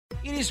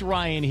It is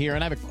Ryan here,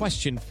 and I have a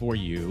question for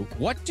you.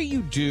 What do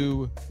you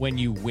do when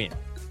you win?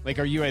 Like,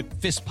 are you a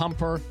fist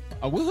pumper,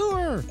 a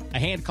woo-hooer, a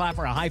hand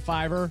clapper, a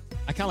high-fiver?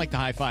 I kind of like the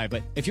high-five,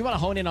 but if you want to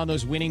hone in on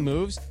those winning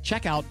moves,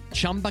 check out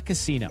Chumba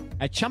Casino.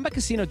 At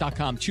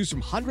ChumbaCasino.com, choose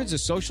from hundreds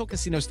of social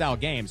casino-style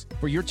games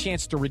for your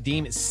chance to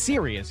redeem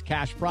serious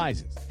cash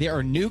prizes. There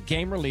are new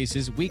game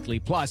releases weekly,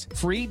 plus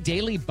free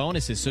daily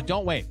bonuses, so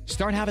don't wait.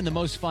 Start having the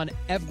most fun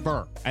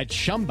ever at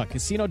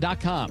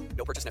ChumbaCasino.com.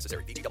 No purchase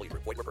necessary. VGW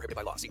Group. Void where prohibited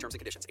by law. See terms and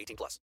conditions.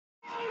 18+.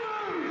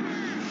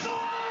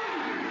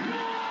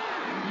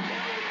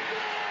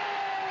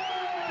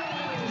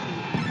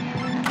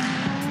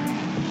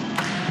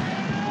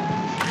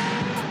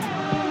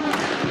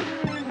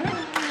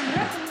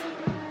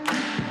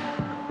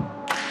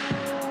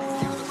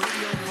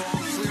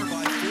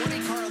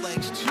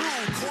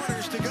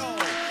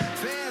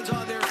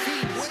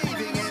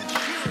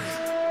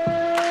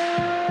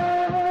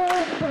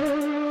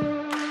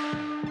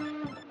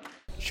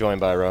 Joined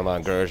by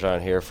Romain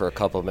Grosjean here for a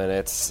couple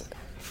minutes,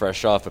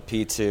 fresh off a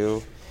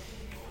P2.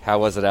 How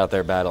was it out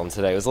there battling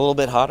today? It was a little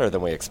bit hotter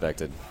than we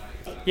expected.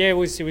 Yeah, it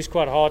was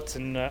quite hot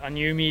and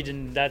humid,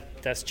 and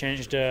that's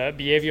changed the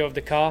behavior of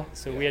the car.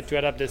 So we had to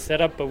adapt the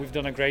setup, but we've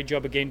done a great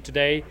job again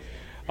today.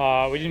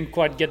 We didn't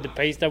quite get the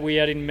pace that we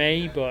had in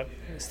May, but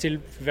still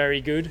very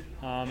good.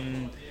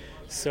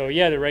 So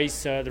yeah, the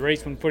race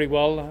went pretty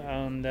well,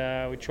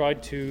 and we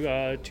tried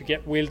to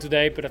get Will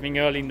today, but I think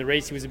early in the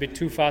race he was a bit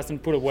too fast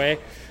and put away.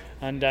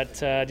 And that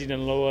didn't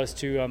allow us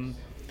to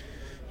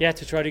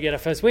try to get our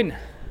first win.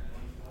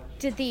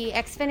 Did the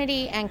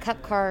Xfinity and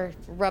Cup car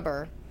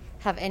rubber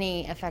have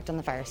any effect on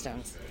the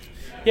Firestones?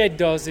 Yeah, it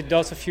does. It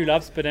does a few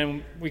laps, but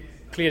then we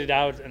cleared it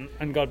out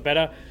and got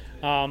better.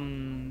 I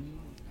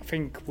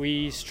think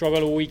we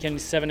struggled all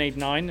weekend 7, 8,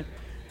 9,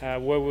 where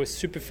we were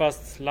super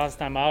fast last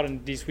time out,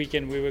 and this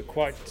weekend we were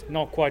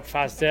not quite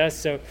fast there.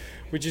 So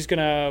we're just going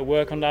to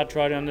work on that,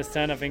 try to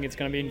understand. I think it's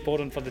going to be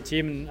important for the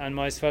team and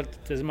myself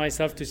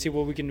to see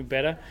what we can do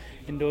better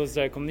in those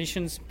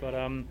conditions. But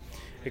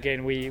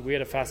again, we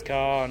had a fast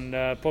car and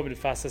probably the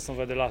fastest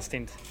over the last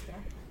stint.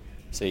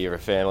 So you have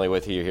a family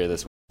with you here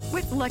this week.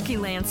 With Lucky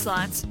Land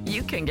Slots,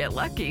 you can get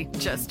lucky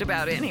just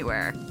about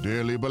anywhere.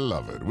 Dearly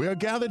beloved, we are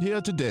gathered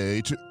here today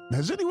to...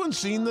 Has anyone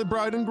seen the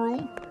bride and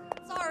groom?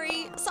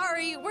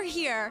 Sorry, we're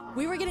here.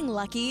 We were getting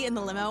lucky in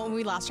the limo and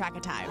we lost track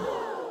of time.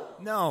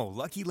 No,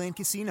 Lucky Land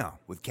Casino,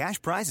 with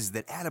cash prizes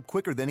that add up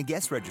quicker than a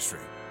guest registry.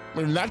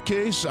 In that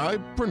case, I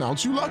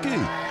pronounce you lucky.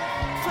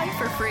 Play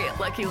for free at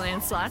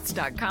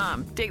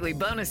LuckyLandSlots.com. Daily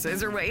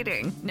bonuses are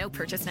waiting. No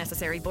purchase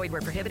necessary. Void where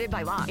prohibited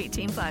by law.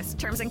 18+.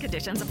 Terms and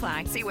conditions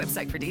apply. See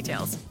website for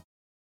details.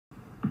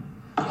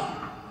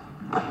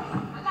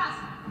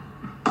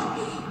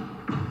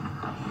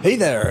 Hey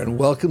there, and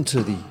welcome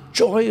to the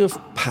Joy of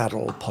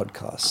Paddle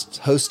podcast,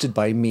 hosted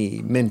by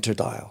me, Minter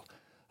Dial,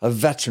 a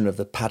veteran of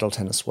the paddle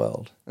tennis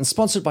world, and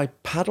sponsored by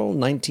Paddle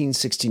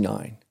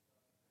 1969.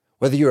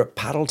 Whether you're a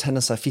paddle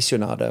tennis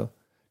aficionado,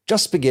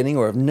 just beginning,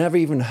 or have never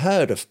even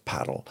heard of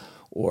paddle,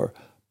 or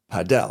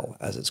padel,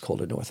 as it's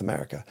called in North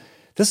America,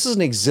 this is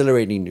an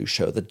exhilarating new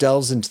show that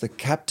delves into the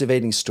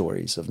captivating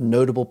stories of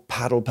notable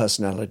paddle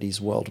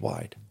personalities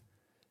worldwide.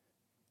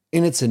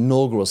 In its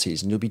inaugural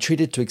season, you'll be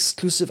treated to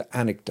exclusive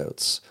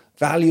anecdotes,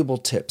 valuable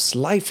tips,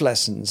 life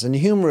lessons, and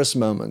humorous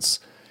moments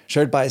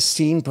shared by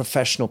esteemed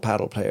professional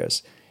paddle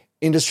players,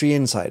 industry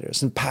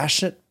insiders, and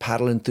passionate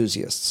paddle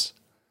enthusiasts.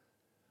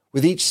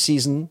 With each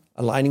season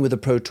aligning with the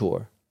Pro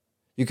Tour,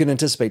 you can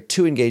anticipate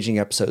 2 engaging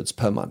episodes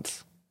per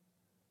month.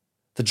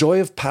 The Joy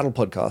of Paddle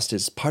podcast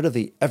is part of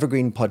the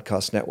Evergreen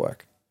Podcast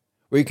Network,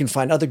 where you can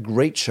find other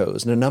great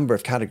shows in a number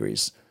of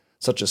categories,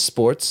 such as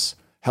sports,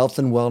 health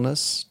and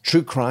wellness,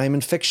 true crime,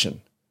 and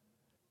fiction.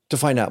 To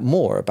find out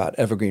more about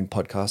Evergreen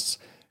Podcasts,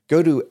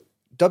 go to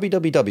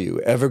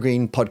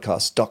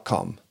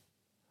www.evergreenpodcast.com.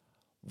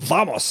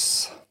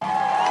 Vamos!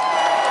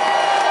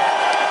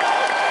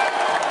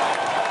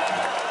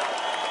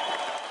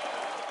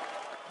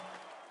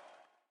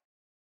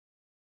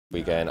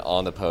 Weekend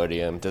on the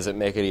podium. Does it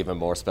make it even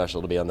more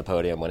special to be on the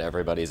podium when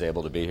everybody's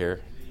able to be here?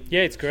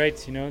 Yeah, it's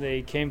great. You know,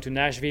 they came to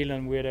Nashville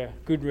and we had a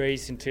good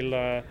race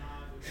until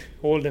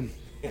all the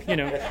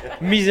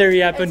misery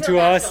happened to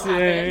us.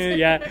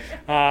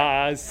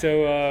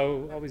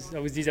 So I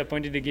was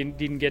disappointed again,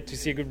 didn't get to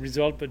see a good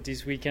result, but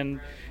this weekend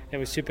they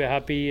were super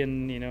happy,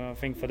 and I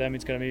think for them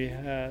it's going to be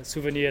a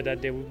souvenir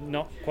that they were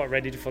not quite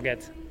ready to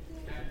forget.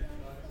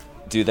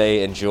 Do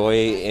they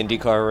enjoy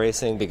IndyCar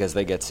racing because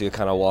they get to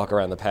kind of walk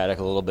around the paddock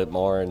a little bit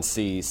more and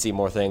see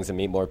more things and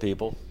meet more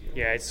people?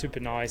 Yeah, it's super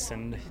nice,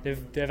 and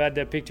they've had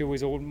their picture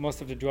with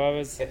most of the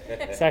drivers.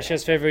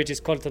 Sasha's favorite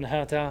is Colton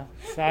Herta.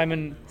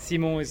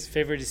 Simon's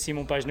favorite is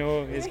Simon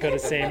Pagenaud. He's got the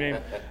same name.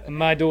 And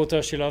my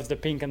daughter, she loves the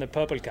pink and the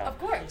purple car. Of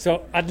course.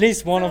 So at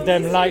least one of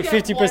them,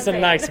 50%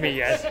 likes me,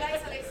 yes.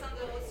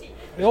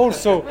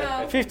 Also,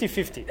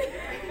 50-50.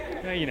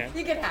 You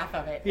get half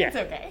of it. Yeah. It's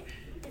okay.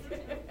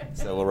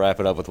 So we'll wrap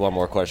it up with one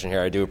more question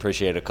here. I do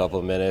appreciate a couple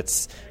of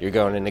minutes. You're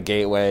going into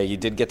Gateway. You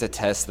did get to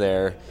test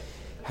there.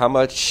 How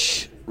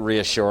much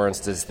reassurance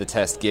does the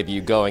test give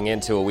you going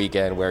into a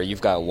weekend where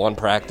you've got one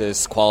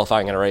practice,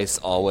 qualifying in a race,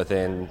 all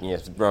within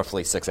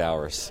roughly 6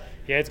 hours?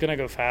 Yeah, it's gonna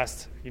go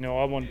fast. I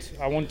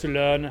want to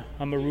learn.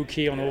 I'm a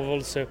rookie on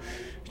ovals, so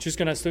just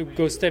gonna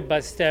go step by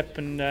step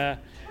and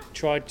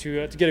try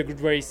to get a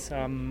good race.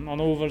 On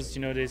ovals,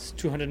 there's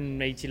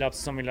 280 laps,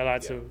 something like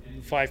that. So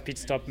 5 pit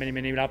stop,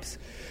 many laps.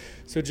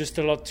 So just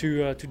a lot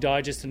to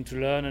digest and to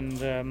learn,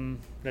 and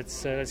let's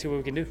see what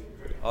we can do.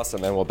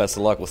 Awesome, man. Well, best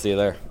of luck. We'll see you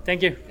there.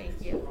 Thank you.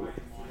 Thank you.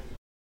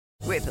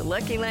 With the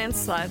Lucky Land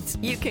Slots,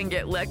 you can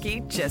get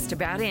lucky just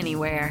about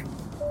anywhere.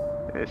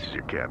 This is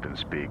your captain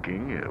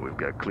speaking. We've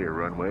got clear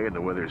runway and the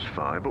weather's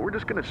fine, but we're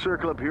just going to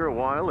circle up here a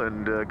while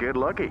and get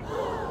lucky.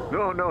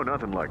 No,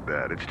 nothing like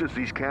that. It's just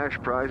these cash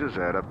prizes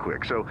add up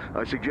quick. So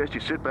I suggest you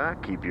sit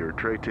back, keep your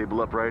tray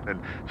table upright,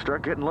 and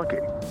start getting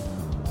lucky.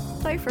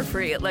 Play for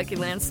free at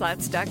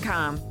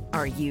LuckyLandSlots.com.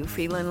 Are you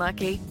feeling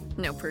lucky?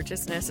 No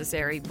purchase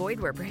necessary. Void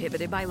where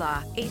prohibited by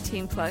law.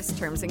 18+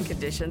 terms and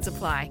conditions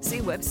apply. See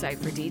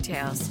website for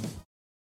details.